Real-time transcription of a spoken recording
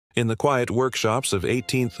In the quiet workshops of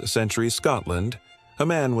 18th century Scotland, a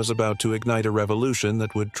man was about to ignite a revolution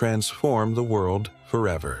that would transform the world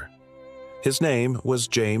forever. His name was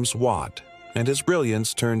James Watt, and his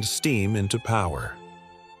brilliance turned steam into power.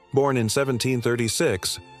 Born in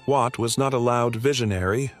 1736, Watt was not a loud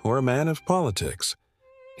visionary or a man of politics.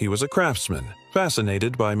 He was a craftsman,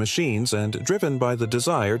 fascinated by machines and driven by the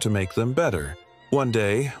desire to make them better. One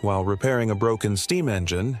day, while repairing a broken steam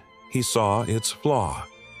engine, he saw its flaw.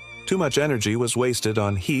 Too much energy was wasted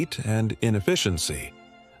on heat and inefficiency.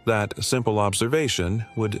 That simple observation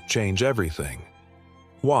would change everything.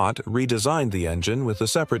 Watt redesigned the engine with a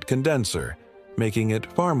separate condenser, making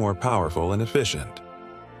it far more powerful and efficient.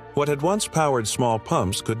 What had once powered small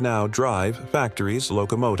pumps could now drive factories,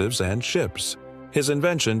 locomotives, and ships. His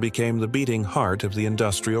invention became the beating heart of the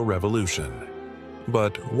Industrial Revolution.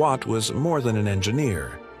 But Watt was more than an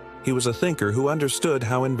engineer. He was a thinker who understood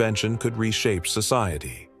how invention could reshape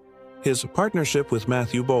society. His partnership with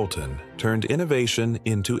Matthew Boulton turned innovation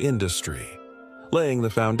into industry, laying the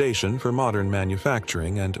foundation for modern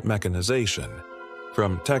manufacturing and mechanization.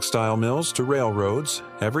 From textile mills to railroads,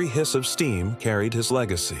 every hiss of steam carried his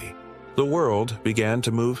legacy. The world began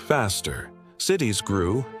to move faster, cities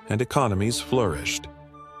grew, and economies flourished.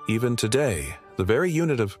 Even today, the very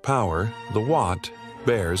unit of power, the watt,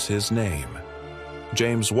 bears his name.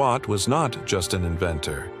 James Watt was not just an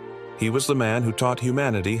inventor. He was the man who taught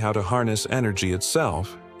humanity how to harness energy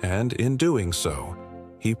itself, and in doing so,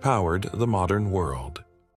 he powered the modern world.